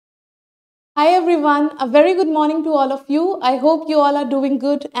Hi everyone, a very good morning to all of you. I hope you all are doing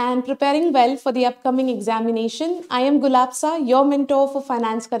good and preparing well for the upcoming examination. I am Gulabsa, your mentor for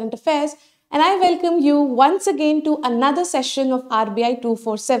Finance Current Affairs, and I welcome you once again to another session of RBI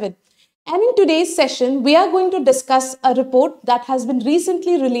 247. And in today's session, we are going to discuss a report that has been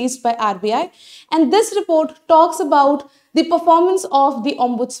recently released by RBI. And this report talks about the performance of the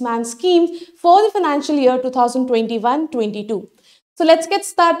Ombudsman scheme for the financial year 2021-22. So let's get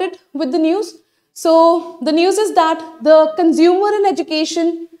started with the news. So the news is that the Consumer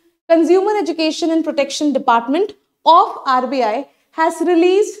Education and Protection Department of RBI has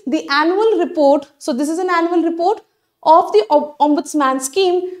released the annual report. So this is an annual report of the Ombudsman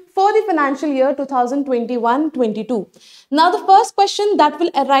scheme for the financial year 2021-22. Now the first question that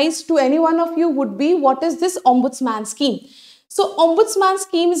will arise to any one of you would be, what is this Ombudsman scheme? So Ombudsman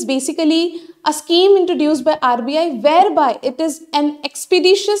scheme is basically a scheme introduced by RBI whereby it is an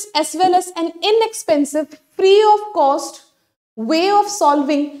expeditious as well as an inexpensive, free of cost way of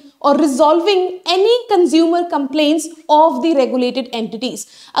solving or resolving any consumer complaints of the regulated entities.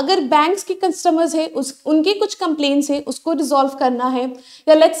 अगर banks के customers है उनके कुछ complaints है उसको resolve करना है,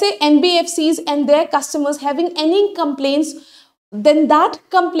 या let's say NBFCs and their customers having any complaints, then that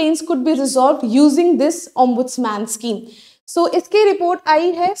complaints could be resolved using this Ombudsman scheme. So इसकी report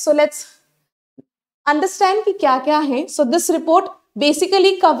आई है. So let's understand कि क्या क्या है. So this report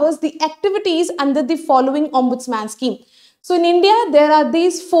basically covers the activities under the following Ombudsman scheme. So in India, there are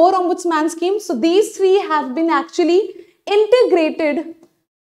these 4 Ombudsman schemes. So these 3 have been actually integrated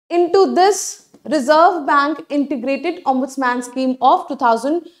into this Reserve Bank Integrated Ombudsman Scheme of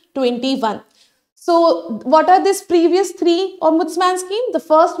 2021. So what are these previous 3 Ombudsman schemes? The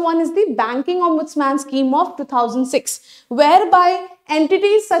first one is the Banking Ombudsman Scheme of 2006, whereby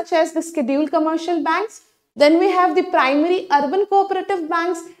entities such as the scheduled commercial banks, then we have the primary urban cooperative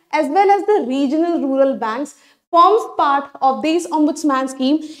banks as well as the regional rural banks forms part of this Ombudsman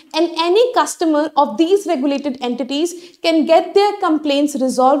scheme, and any customer of these regulated entities can get their complaints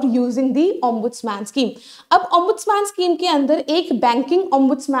resolved using the Ombudsman scheme. अब Ombudsman scheme के अंदर एक banking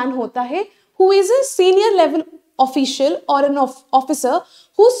ombudsman होता है who is a senior level official or an officer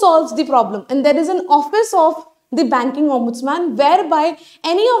who solves the problem, and there is an office of the banking ombudsman whereby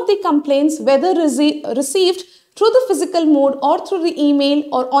any of the complaints, whether received through the physical mode or through the email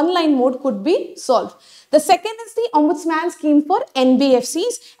or online mode, could be solved. The second is the Ombudsman scheme for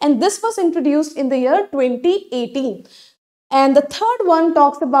NBFCs, and this was introduced in the year 2018. And the third one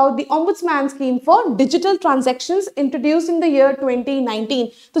talks about the Ombudsman scheme for digital transactions introduced in the year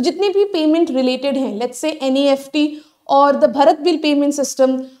 2019. So जितने भी payment related हैं, let's say NEFT or the Bharat Bill payment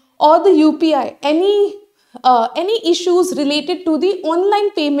system or the UPI, any issues related to the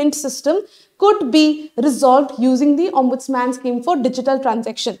online payment system could be resolved using the Ombudsman scheme for digital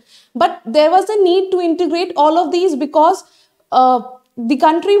transaction. But there was a need to integrate all of these because the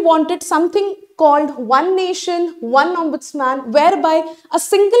country wanted something called One Nation, One Ombudsman, whereby a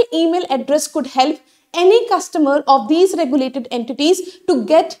single email address could help any customer of these regulated entities to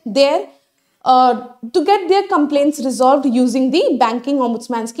get their complaints resolved using the Banking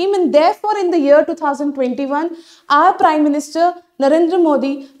Ombudsman scheme. And therefore, in the year 2021, our Prime Minister Narendra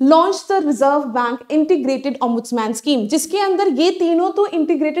Modi launched the Reserve Bank Integrated Ombudsman Scheme, जिसके अंदर ये तीनों तो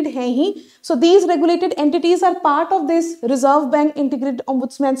integrated हैं ही. So these regulated entities are part of this Reserve Bank Integrated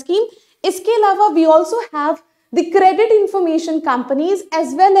Ombudsman Scheme. इसके अलावा we also have the credit information companies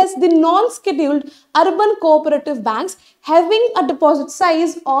as well as the non-scheduled urban cooperative banks having a deposit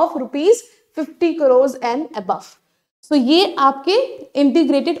size of rupees 50 crores and above. So ये आपके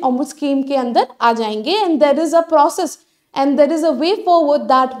integrated ombudsman scheme के अंदर आ जाएंगे, and there is a process and there is a way forward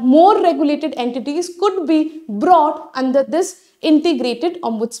that more regulated entities could be brought under this integrated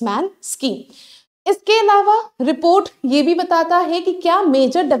ombudsman scheme. इसके अलावा report ये भी बताता है कि क्या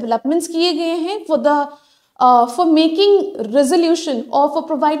मेजर डेवलपमेंट्स किए गए हैं for making resolution or for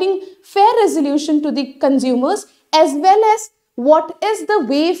providing fair resolution to the consumers, as well as what is the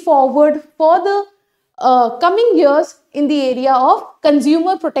way forward for the coming years in the area of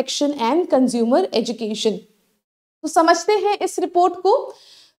consumer protection and consumer education. तो समझते हैं इस report को.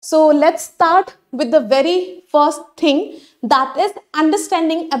 So let's start with the very first thing, that is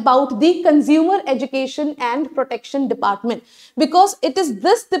understanding about the Consumer Education and Protection Department, because it is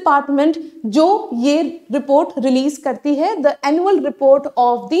this department जो ये report release करती है, the annual report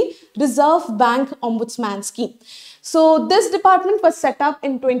of the Reserve Bank Ombudsman Scheme. So this department was set up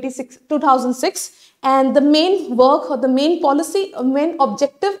in 2006, and the main work or the main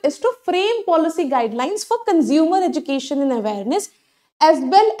objective is to frame policy guidelines for consumer education and awareness, as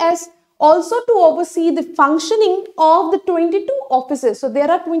well as also to oversee the functioning of the 22 offices. So there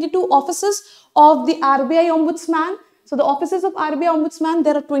are 22 offices of the RBI Ombudsman. So the offices of RBI Ombudsman,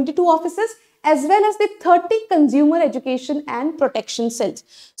 there are 22 offices, as well as the 30 consumer education and protection cells.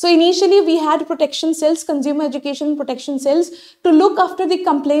 So initially we had protection cells, consumer education protection cells, to look after the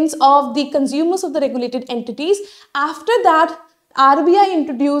complaints of the consumers of the regulated entities. After that, RBI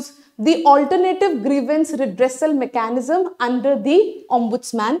introduced the alternative grievance redressal mechanism under the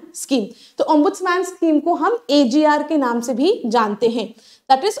Ombudsman scheme. तो Ombudsman scheme को हम AGR के नाम से भी जानते हैं.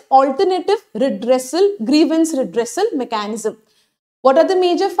 That is alternative redressal grievance redressal mechanism. What are the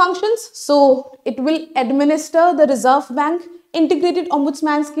major functions? So it will administer the Reserve Bank Integrated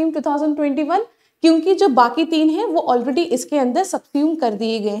Ombudsman Scheme 2021, क्योंकि जो बाकी 3 हैं वो ऑलरेडी इसके अंदर सबस्यूम कर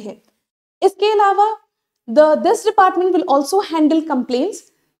दिए गए हैं. इसके अलावा this department will also handle complaints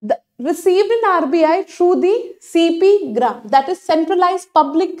received in RBI through the CEPD, that is Centralized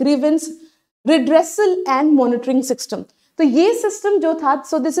Public Grievance Redressal and Monitoring System. तो ये system जो था,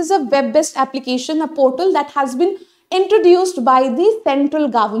 so this is a web-based application, a portal that has been introduced by the central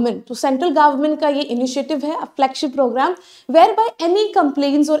government. तो central government का ये initiative है, a flagship program whereby any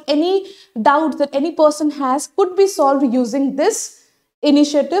complaints or any doubts that any person has could be solved using this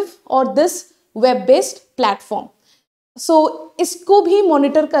initiative or this web-based platform. So इसको भी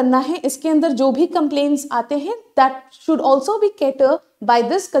monitor करना है. इसके अंदर जो भी complaints आते हैं, that should also be catered by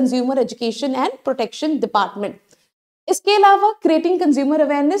this consumer education and protection department. इसके अलावा creating consumer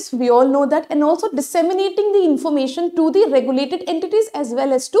awareness, we all know that, and also disseminating the information to the regulated entities as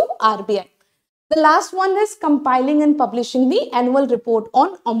well as to RBI. The last one is compiling and publishing the annual report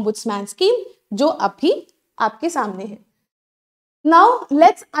on Ombudsman scheme, जो अभी आपके सामने है. Now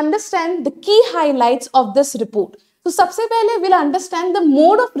let's understand the key highlights of this report. तो सबसे पहले we'll understand the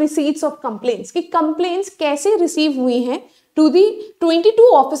mode of receipts of complaints, कि complaints कैसे receive हुई हैं to the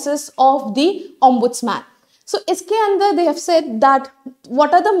 22 offices of the Ombudsman. So इसके अंदर they have said that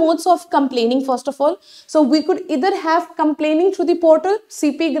what are the modes of complaining first of all. So we could either have complaining through the portal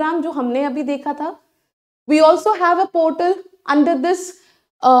CP-gram जो हमने अभी देखा था. We also have a portal under this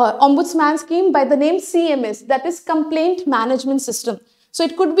Ombudsman scheme by the name CMS, that is Complaint Management System. So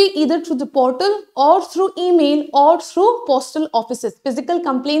it could be either through the portal or through email or through postal offices. Physical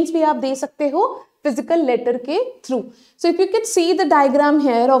complaints भी आप दे सकते हो physical letter के through. So if you can see the diagram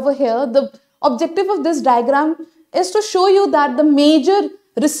here over here, the objective of this diagram is to show you that the major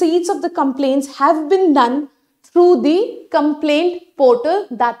receipts of the complaints have been done through the complaint portal,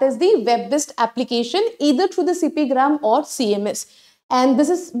 that is the web-based application, either through the CP-gram or CMS. And this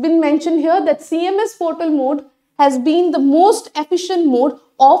has been mentioned here that CMS portal mode has been the most efficient mode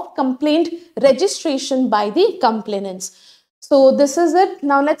of complaint registration by the complainants. So this is it.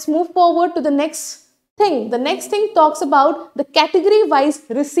 Now let's move forward to the next thing. The next thing talks about the category wise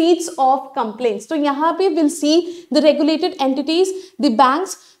receipts of complaints. So यहाँ पे we'll see the regulated entities, the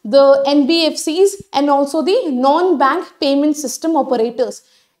banks, the NBFCs and also the non-bank payment system operators,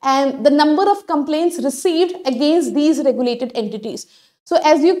 and the number of complaints received against these regulated entities. So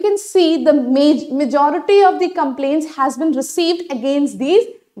as you can see, the majority of the complaints has been received against these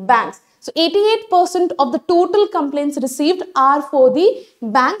banks. So 88% of the total complaints received are for the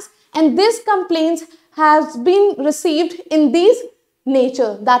banks, and these complaints has been received in these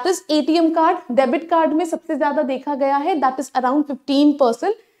nature, that is ATM card, debit card में सबसे ज़्यादा देखा गया है, that is around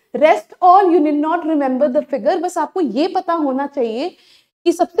 15%. Rest all you need not remember the figure, बस आपको ये पता होना चाहिए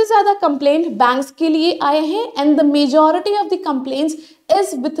कि सबसे ज़्यादा कंप्लेंट बैंक्स के लिए आए हैं, and the majority of the complaints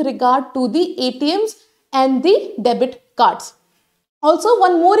is with regard to the ATMs and the debit cards. Also,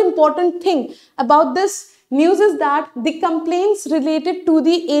 one more important thing about this news is that the complaints related to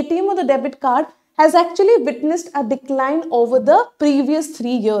the ATM or the debit card has actually witnessed a decline over the previous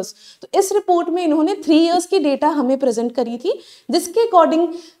 3 years. तो इस report में इन्होंने 3 years की data हमें present करी थी, जिसके according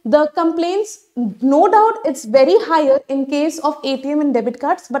the complaints, no doubt it's very higher in case of ATM and debit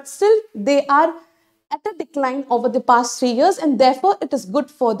cards, but still they are at a decline over the past 3 years, and therefore it is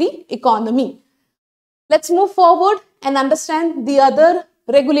good for the economy. Let's move forward and understand the other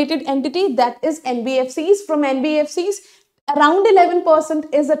regulated entity, that is NBFCs. From NBFCs, around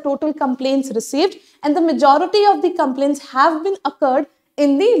 11% is the total complaints received, and the majority of the complaints have been occurred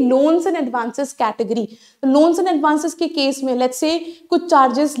in the loans and advances category. तो loans and advances के case में let's say कुछ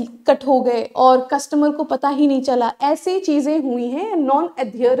charges cut हो गए और customer को पता ही नहीं चला, ऐसे चीजें हुई हैं, non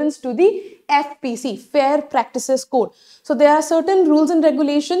adherence to the FPC, Fair Practices Code. So there are certain rules and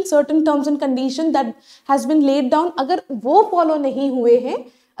regulations, certain terms and conditions that has been laid down. अगर वो follow नहीं हुए हैं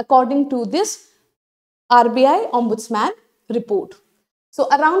according to this RBI Ombudsman report. So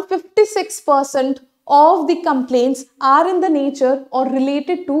around 56% of the complaints are in the nature or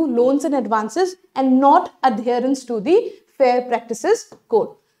related to loans and advances and not adherence to the Fair Practices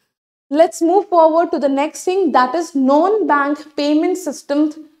Code. Let's move forward to the next thing, that is non-bank payment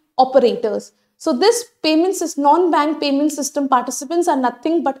system operators. So this non-bank payment system participants are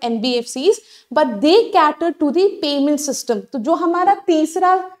nothing but NBFCs, but they cater to the payment system. तो जो हमारा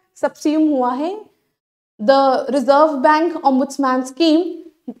तीसरा subsume हुआ है, the Reserve Bank Ombudsman Scheme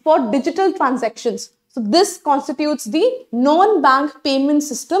for digital transactions. So this constitutes the non-bank payment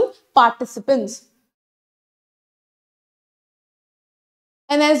system participants.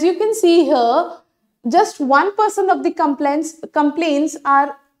 And as you can see here, just 1% of the complaints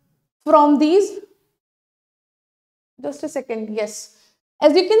are from these. Just a second, yes.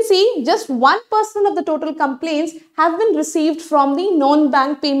 As you can see, just 1% of the total complaints have been received from the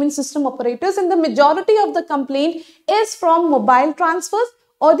non-bank payment system operators, and the majority of the complaint is from mobile transfers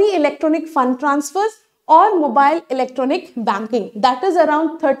or the electronic fund transfers or mobile electronic banking. That is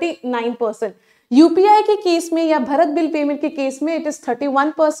around 39%. UPI के case में या Bharat bill payment के case में it is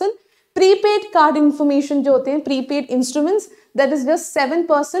 31%. Prepaid card information जो होते हैं, prepaid instruments, that is just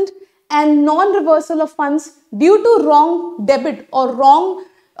 7%. And non-reversal of funds due to wrong debit or wrong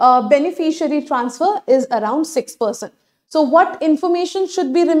beneficiary transfer is around 6%. So what information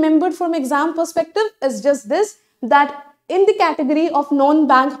should be remembered from exam perspective is just this, that in the category of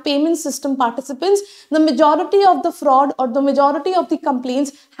non-bank payment system participants, the majority of the fraud or the majority of the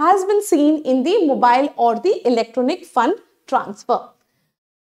complaints has been seen in the mobile or the electronic fund transfer.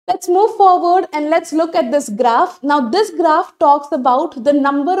 Let's move forward and let's look at this graph. Now this graph talks about the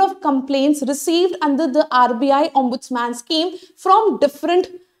number of complaints received under the RBI Ombudsman Scheme from different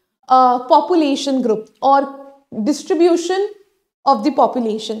population group or distribution of the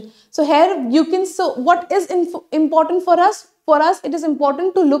population. So here you can, so what is important for us? For us, it is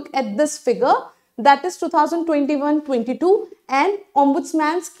important to look at this figure, that is 2021-22 and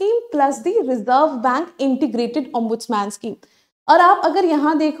Ombudsman Scheme plus the Reserve Bank Integrated Ombudsman Scheme. और आप अगर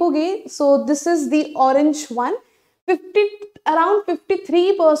यहाँ देखोगे, so this is the orange one, around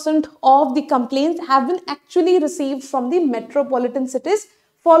 53% of the complaints have been actually received from the metropolitan cities,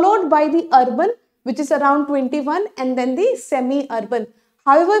 followed by the urban, which is around 21, and then the semi-urban.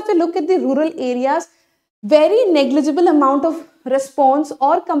 However, if you look at the rural areas, very negligible amount of response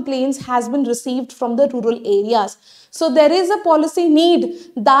or complaints has been received from the rural areas. So there is a policy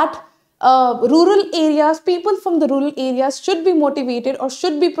need that rural areas, people from the rural areas should be motivated or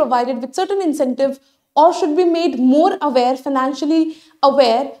should be provided with certain incentive or should be made more aware, financially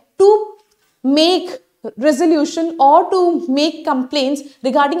aware, to make resolution or to make complaints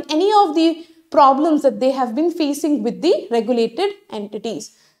regarding any of the problems that they have been facing with the regulated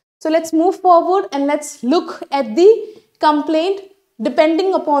entities. So let's move forward and let's look at the complaint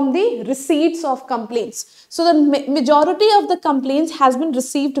depending upon the receipts of complaints. So the majority of the complaints has been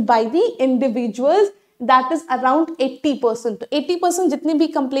received by the individuals, that is around 80%. 80% जितने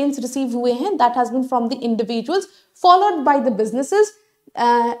भी complaints received हुए हैं, that has been from the individuals, followed by the businesses,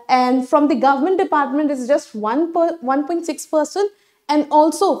 and from the government department is just 1.6%, and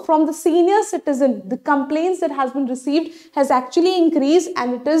also from the senior citizen, the complaints that has been received has actually increased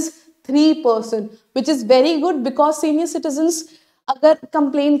and it is 3%, which is very good because senior citizens अगर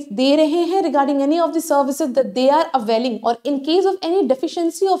complaints दे रहे हैं regarding any of the services that they are availing, or in case of any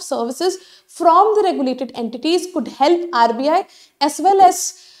deficiency of services from the regulated entities, could help RBI as well as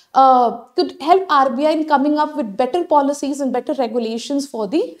could help RBI in coming up with better policies and better regulations for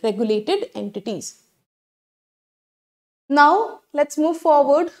the regulated entities. Now let's move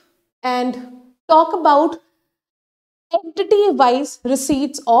forward and talk about entity-wise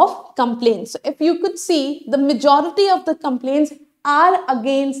receipts of complaints. So if you could see, the majority of the complaints are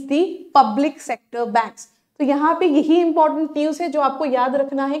against the public sector banks. तो यहाँ पे यही important news है जो आपको याद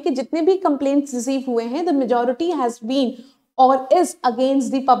रखना है कि जितने भी complaints receive हुए हैं, the majority has been or is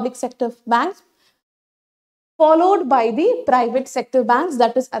against the public sector banks, followed by the private sector banks,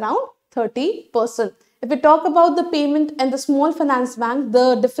 that is around 30%. If we talk about the payment and the small finance bank,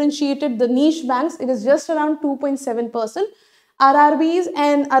 the differentiated, the niche banks, it is just around 2.7%. RRBs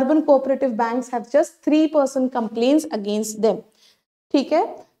and urban cooperative banks have just 3% complaints against them. Okay?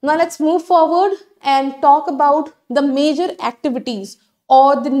 Now let's move forward and talk about the major activities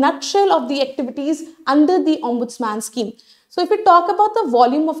or the nutshell of the activities under the Ombudsman Scheme. So if we talk about the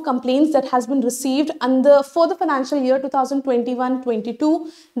volume of complaints that has been received for the financial year 2021-22,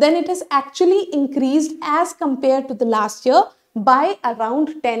 then it has actually increased as compared to the last year by around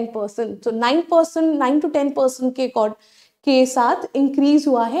 10%. So 9 to 10% के साथ increase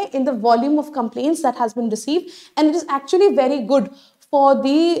हुआ है in the volume of complaints that has been received, and it is actually very good for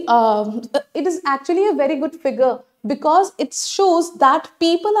the, it is actually a very good figure because it shows that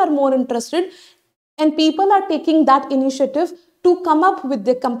people are more interested and people are taking that initiative to come up with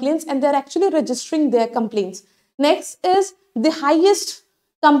their complaints, and they're actually registering their complaints. Next is the highest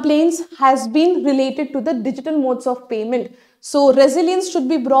complaints has been related to the digital modes of payment. So resilience should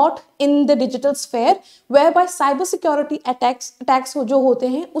be brought in the digital sphere, whereby cyber security attacks जो होते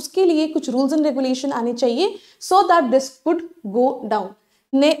हैं उसके लिए कुछ rules and regulation आने चाहिए so that this could go down.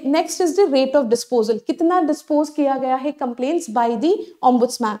 Next is the rate of disposal. कितना dispose किया गया है complaints by the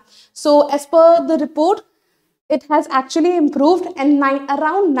ombudsman. So as per the report, it has actually improved, and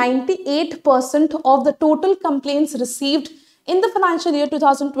around 98% of the total complaints received in the financial year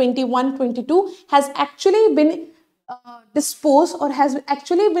 2021-22 has actually been disposed or has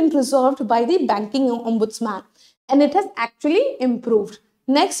actually been resolved by the banking ombudsman, and it has actually improved.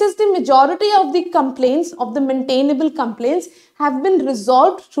 Next is the majority of the complaints, of the maintainable complaints, have been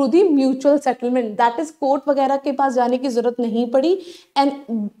resolved through the mutual settlement. That is, court वगैरह के पास जाने की जरूरत नहीं पड़ी,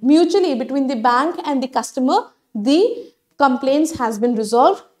 and mutually between the bank and the customer, the complaints has been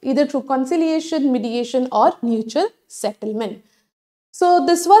resolved either through conciliation, mediation, or mutual settlement. So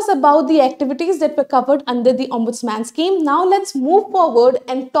this was about the activities that were covered under the Ombudsman scheme. Now let's move forward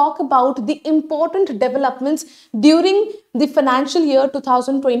and talk about the important developments during the financial year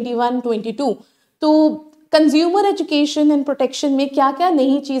 2021-22. तो consumer education and protection में क्या-क्या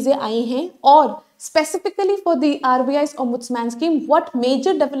नई चीजें आई हैं, और specifically for the RBI's Ombudsman scheme, what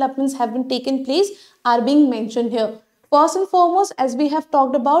major developments have been taken place are being mentioned here. First and foremost, as we have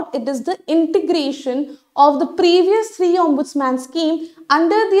talked about, it is the integration of the previous 3 Ombudsman scheme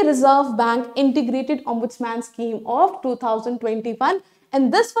under the Reserve Bank Integrated Ombudsman Scheme of 2021,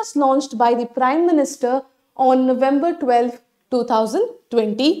 and this was launched by the Prime Minister on November 12,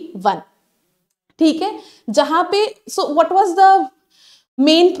 2021. ठीक है, जहाँ पे, so what was the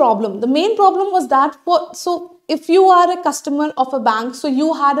main problem? The main problem was that so if you are a customer of a bank, so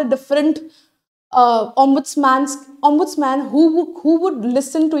you had a different ombudsman who would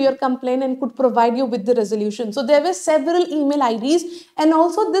listen to your complaint and could provide you with the resolution. So there were several email IDs, and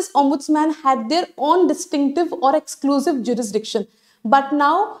also this ombudsman had their own distinctive or exclusive jurisdiction. But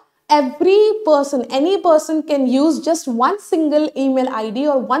now any person can use just one single email ID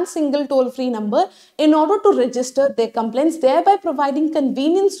or one single toll-free number in order to register their complaints, thereby providing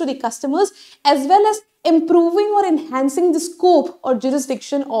convenience to the customers as well as improving or enhancing the scope or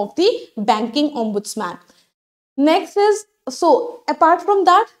jurisdiction of the banking ombudsman. Next is, so apart from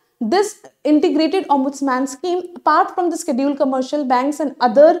that, this integrated ombudsman scheme, apart from the scheduled commercial banks and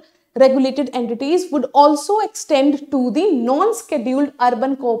other regulated entities, would also extend to the non-scheduled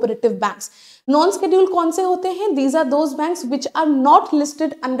urban cooperative banks. Non-scheduled कौन से होते हैं? These are those banks which are not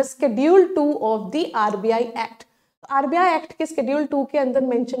listed under Schedule 2 of the RBI Act. RBI Act के Schedule 2 के अंदर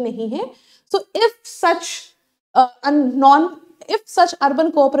mention नहीं है. So if such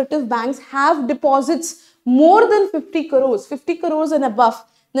urban cooperative banks have deposits more than 50 crores and above,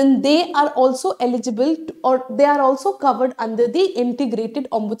 then they are also eligible or they are also covered under the integrated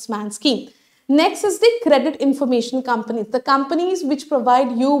ombudsman scheme. Next is the credit information companies, the companies which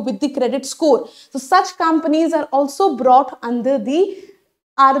provide you with the credit score. So such companies are also brought under the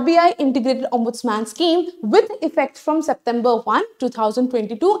RBI integrated ombudsman scheme with effect from September 1,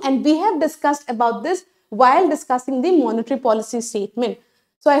 2022, and we have discussed about this while discussing the monetary policy statement.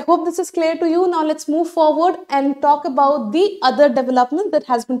 So I hope this is clear to you. Now let's move forward and talk about the other development that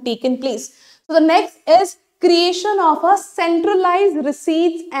has been taken place. So the next is creation of a centralized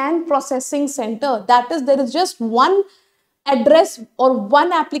receipts and processing center. That is, there is just one address or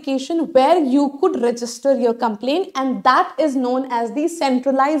one application where you could register your complaint, and that is known as the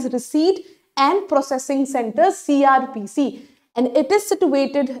Centralized Receipt and Processing Center, CRPC, and it is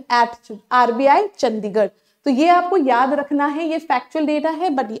situated at RBI Chandigarh. तो ये आपको याद रखना है, ये factual data है,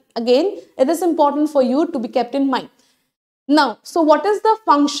 but again it is important for you to be kept in mind. Now, so what is the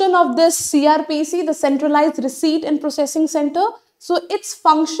function of this CRPC, the Centralized Receipt and Processing Center? So its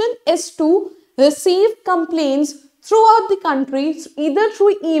function is to receive complaints throughout the country, either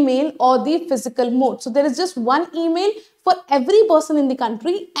through email or the physical mode. So there is just one email for every person in the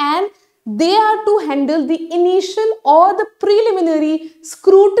country, and they are to handle the initial or the preliminary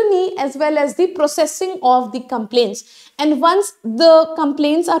scrutiny as well as the processing of the complaints. And once the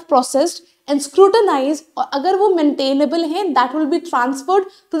complaints are processed and scrutinized, agar wo maintainable hai, that will be transferred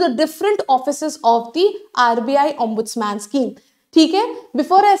to the different offices of the RBI Ombudsman scheme. ठीक है,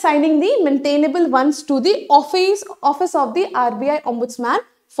 before assigning the maintainable ones to the office of the RBI Ombudsman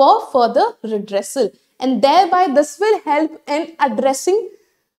for further redressal, and thereby this will help in addressing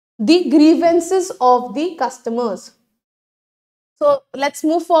the grievances of the customers. So let's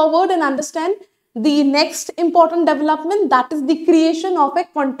move forward and understand the next important development, that is the creation of a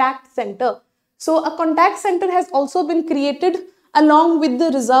contact center. So a contact center has also been created along with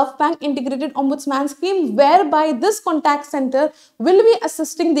the Reserve Bank Integrated Ombudsman Scheme, whereby this contact center will be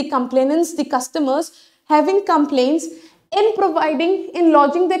assisting the complainants, the customers having complaints, in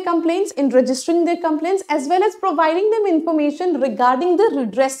lodging their complaints, in registering their complaints, as well as providing them information regarding the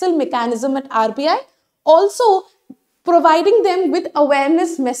redressal mechanism at RBI. Also, providing them with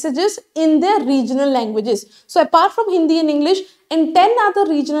awareness messages in their regional languages. So apart from Hindi and English, in 10 other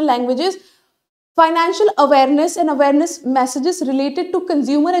regional languages, financial awareness and awareness messages related to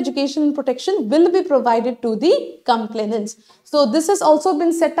consumer education and protection will be provided to the complainants. So this has also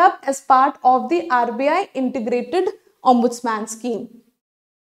been set up as part of the RBI Integrated Ombudsman Scheme.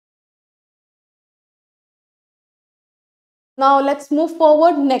 Now let's move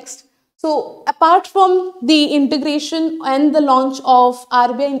forward next. So apart from the integration and the launch of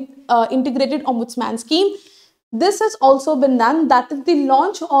RBI Integrated Ombudsman Scheme, this has also been done, that is the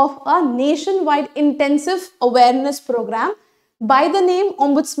launch of a nationwide intensive awareness program by the name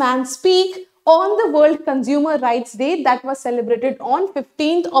Ombudsman Speak on the World Consumer Rights Day that was celebrated on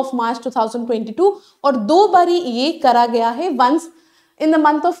 15th of March 2022. और दो बारी ये करा गया है, once in the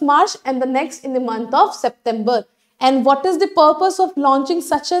month of March and the next in the month of September. And what is the purpose of launching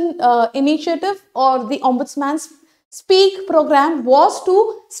such an initiative, or the Ombudsman's Speak program, was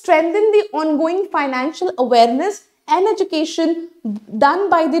to strengthen the ongoing financial awareness and education done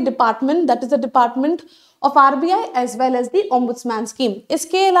by the department, that is the department of RBI as well as the Ombudsman Scheme.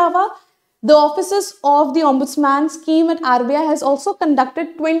 इसके अलावा the offices of the Ombudsman Scheme at RBI has also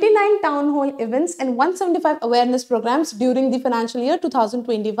conducted 29 town hall events and 175 awareness programs during the financial year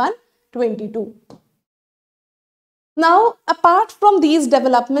 2021-22. Now, apart from these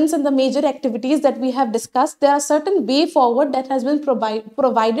developments and the major activities that we have discussed, there are certain way forward that has been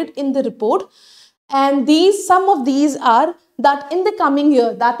provided in the report. And some of these are that in the coming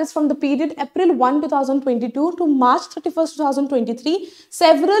year, that is from the period April 1, 2022 to March 31st, 2023,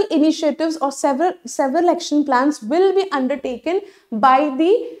 several initiatives or several action plans will be undertaken by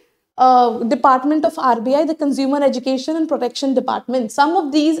the Department of RBI, the Consumer Education and Protection Department. Some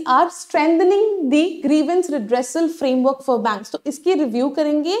of these are strengthening the grievance redressal framework for banks. So, iski review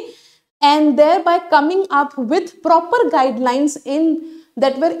karenge and thereby coming up with proper guidelines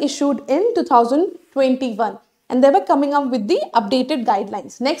that were issued in 2021. And thereby coming up with the updated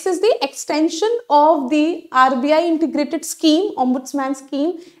guidelines. Next is the extension of the RBI integrated scheme, Ombudsman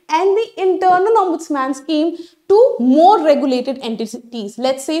Scheme, and the internal Ombudsman Scheme to more regulated entities.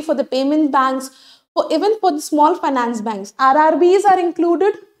 Let's say for the payment banks, even for the small finance banks, RRBs are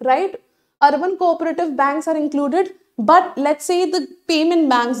included, right? Urban cooperative banks are included. But let's say the payment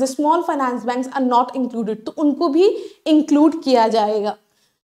banks, the small finance banks are not included. तो उनको भी include किया जाएगा.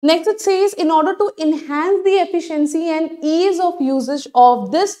 Next, it says, in order to enhance the efficiency and ease of usage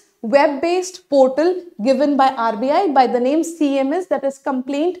of this web-based portal given by RBI by the name CMS, that is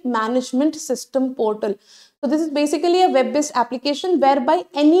Complaint Management System Portal. So this is basically a web-based application whereby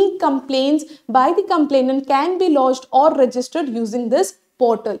any complaints by the complainant can be lodged or registered using this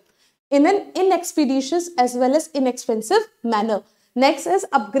portal in an inexpeditious as well as inexpensive manner. Next is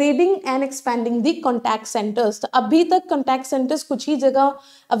upgrading and expanding the contact centers. तो अभी तक contact centers कुछ ही जगह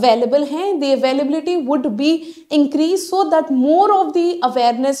available हैं. The availability would be increased so that more of the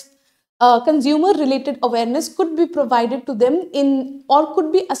awareness, consumer related awareness could be provided to them or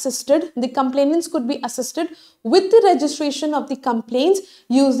could be assisted. The complainants could be assisted with the registration of the complaints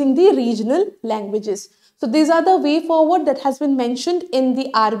using the regional languages. So these are the way forward that has been mentioned in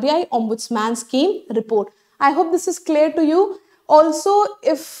the RBI Ombudsman Scheme report. I hope this is clear to you. Also,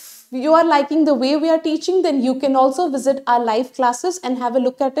 if you are liking the way we are teaching, then you can also visit our live classes and have a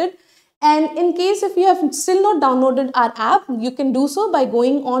look at it. And in case if you have still not downloaded our app, you can do so by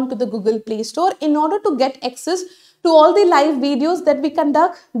going on to the Google Play Store in order to get access to all the live videos that we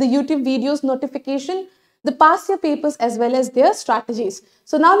conduct, the YouTube videos notification, the past year papers as well as their strategies.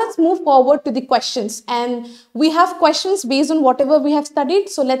 So now let's move forward to the questions. And we have questions based on whatever we have studied.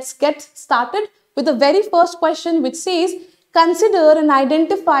 So let's get started with the very first question, which says, consider and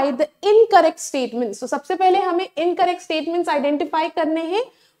identify the incorrect statements. So सबसे पहले हमें incorrect statements identify करने हैं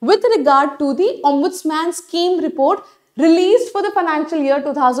with regard to the Ombudsman Scheme report released for the financial year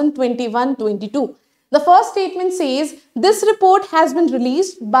 2021-22. The first statement says, this report has been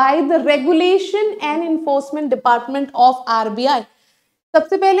released by the Regulation and Enforcement Department of RBI.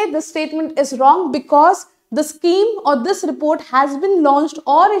 सबसे पहले this statement is wrong because the scheme or this report has been launched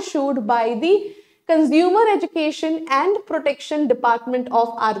or issued by the Consumer Education and Protection Department of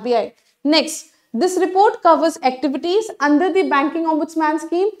RBI. Next, This report covers activities under the Banking Ombudsman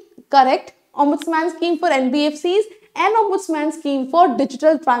Scheme, correct, Ombudsman Scheme for NBFCs and Ombudsman Scheme for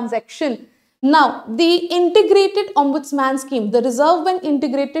digital transaction. Now, the Integrated Ombudsman Scheme, the Reserve Bank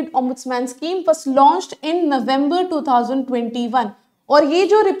Integrated Ombudsman Scheme was launched in November 2021. और ये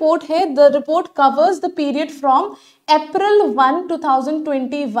जो report है, the report covers the period from April 1,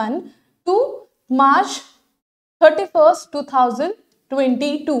 2021 to March 31st,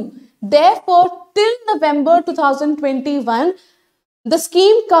 2022. Therefore, till November 2021, the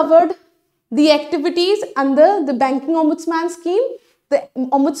scheme covered the activities under the Banking Ombudsman Scheme, the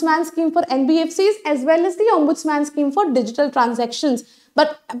Ombudsman Scheme for NBFCs, as well as the Ombudsman Scheme for digital transactions.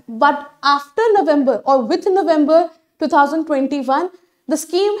 But after November or with November 2021, the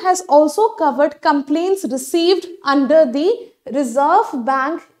scheme has also covered complaints received under the Reserve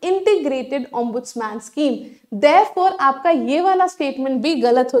Bank Integrated Ombudsman Scheme. Therefore, आपका ये वाला statement भी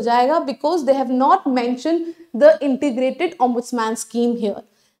गलत हो जाएगा because they have not mentioned the Integrated Ombudsman Scheme here.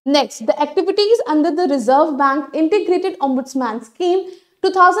 Next, the activities under the Reserve Bank Integrated Ombudsman Scheme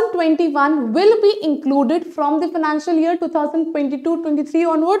 2021 will be included from the financial year 2022-23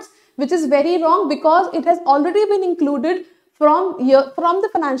 onwards, which is very wrong because it has already been included from the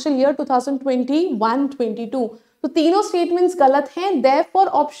financial year 2021-22. तो तीनों statements गलत हैं. Therefore,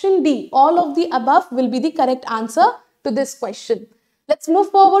 option D, all of the above will be the correct answer to this question. Let's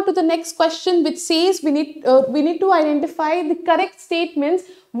move forward to the next question, which says we need to identify the correct statements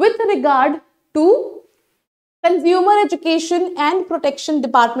with regard to Consumer Education and Protection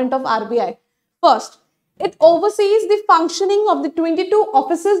Department of RBI. First, it oversees the functioning of the 22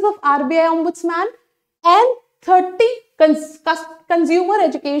 offices of RBI Ombudsman and 30 consumer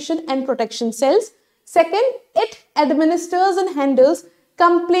education and protection cells. Second, it administers and handles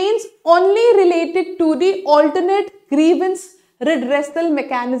complaints only related to the alternate grievance redressal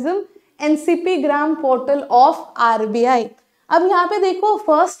mechanism NCP gram portal of RBI. अब यहाँ पे देखो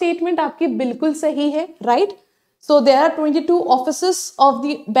first statement आपकी बिल्कुल सही है, right? So there are 22 offices of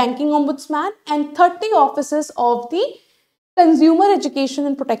the Banking Ombudsman and 30 offices of the Consumer Education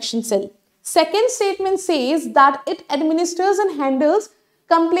and Protection Cell. Second statement says that it administers and handles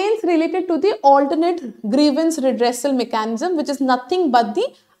complaints related to the alternate grievance redressal mechanism, which is nothing but the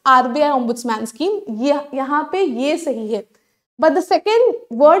RBI Ombudsman Scheme. यहाँ पे ये सही है. But the second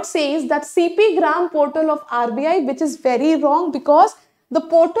word says that CP gram portal of RBI, which is very wrong because the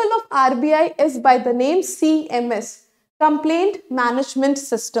portal of RBI is by the name CMS, Complaint Management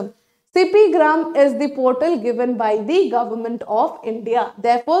System. CP gram is the portal given by the Government of India.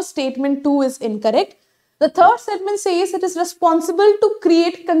 Therefore, statement 2 is incorrect. The third statement says it is responsible to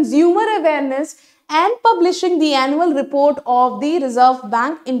create consumer awareness and publishing the annual report of the Reserve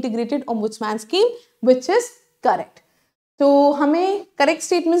Bank Integrated Ombudsman Scheme, which is correct. तो हमें correct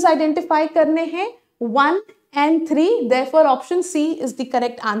statements identify करने हैं 1 and 3. Therefore, option C is the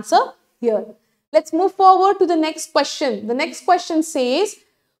correct answer here. Let's move forward to the next question. The next question says,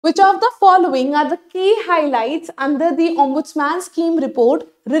 which of the following are the key highlights under the Ombudsman Scheme report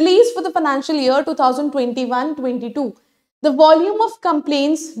released for the financial year 2021-22? The volume of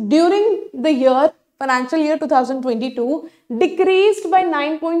complaints during the year financial year 2022 decreased by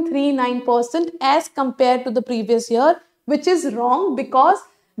 9.39% as compared to the previous year, which is wrong because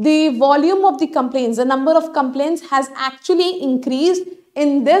the volume of the complaints, the number of complaints has actually increased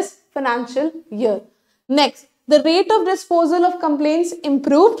in this financial year. Next, the rate of disposal of complaints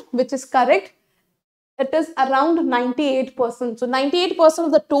improved, which is correct. It is around 98%. So 98%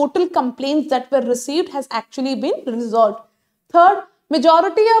 of the total complaints that were received has actually been resolved. Third,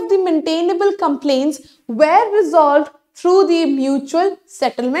 majority of the maintainable complaints were resolved through the mutual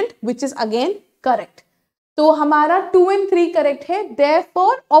settlement, which is again correct. तो हमारा 2 and 3 correct है.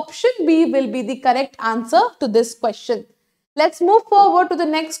 Therefore, option B will be the correct answer to this question. Let's move forward to the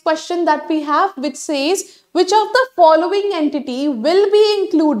next question that we have, which says, which of the following entity will be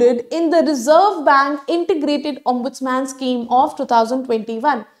included in the Reserve Bank Integrated Ombudsman Scheme of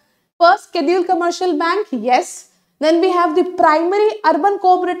 2021? First, Scheduled Commercial Bank, yes. Then we have the primary urban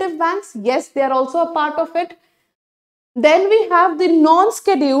cooperative banks, yes, they are also a part of it. Then we have the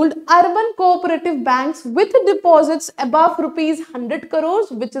non-scheduled urban cooperative banks with deposits above rupees 100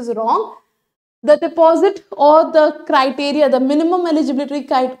 crores, which is wrong. The deposit or the criteria, the minimum eligibility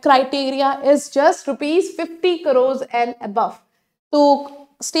criteria is just rupees 50 crores and above. So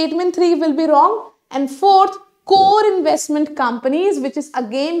statement 3 will be wrong. And fourth, core investment companies, which is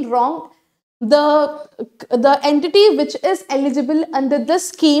again wrong. The entity which is eligible under this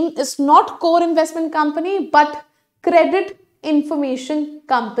scheme is not core investment company, but Credit Information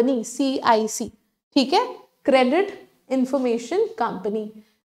Company, CIC. ठीक है? Credit Information Company.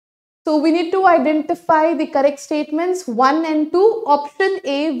 So we need to identify the correct statements 1 and 2. Option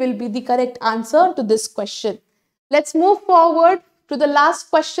A will be the correct answer to this question. Let's move forward to the last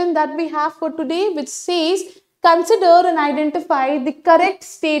question that we have for today, which says consider and identify the correct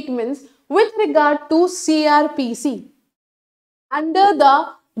statements with regard to CRPC under the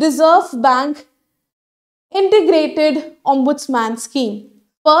Reserve Bank Integrated Ombudsman Scheme.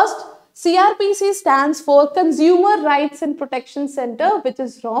 First, CRPC stands for Consumer Rights and Protection Center, which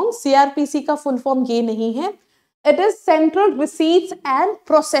is wrong. CRPC का full form ये नहीं है. It is Central Receipts and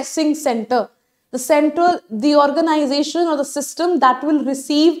Processing Center. The organization or the system that will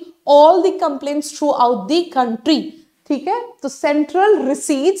receive all the complaints throughout the country. ठीक है? तो Central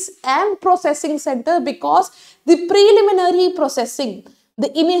Receipts and Processing Center, because the preliminary processing,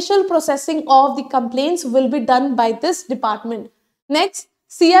 the initial processing of the complaints will be done by this department. Next,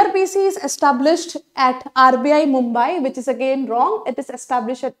 CRPC is established at RBI Mumbai, which is again wrong. It is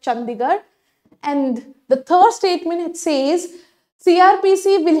established at Chandigarh. And the third statement, it says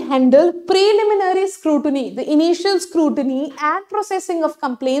CRPC will handle preliminary scrutiny, the initial scrutiny and processing of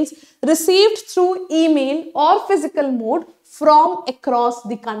complaints received through email or physical mode from across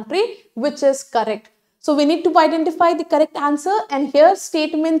the country, which is correct. So we need to identify the correct answer, and here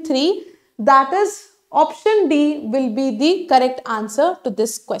statement 3, that is option D, will be the correct answer to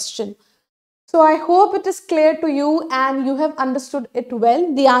this question. So I hope it is clear to you and you have understood it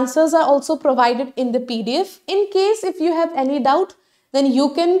well. The answers are also provided in the PDF. In case if you have any doubt, then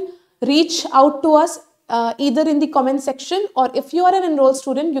you can reach out to us either in the comment section, or if you are an enrolled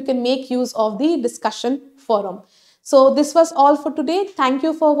student, you can make use of the discussion forum. So this was all for today. Thank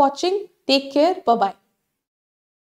you for watching. Take care. Bye-bye.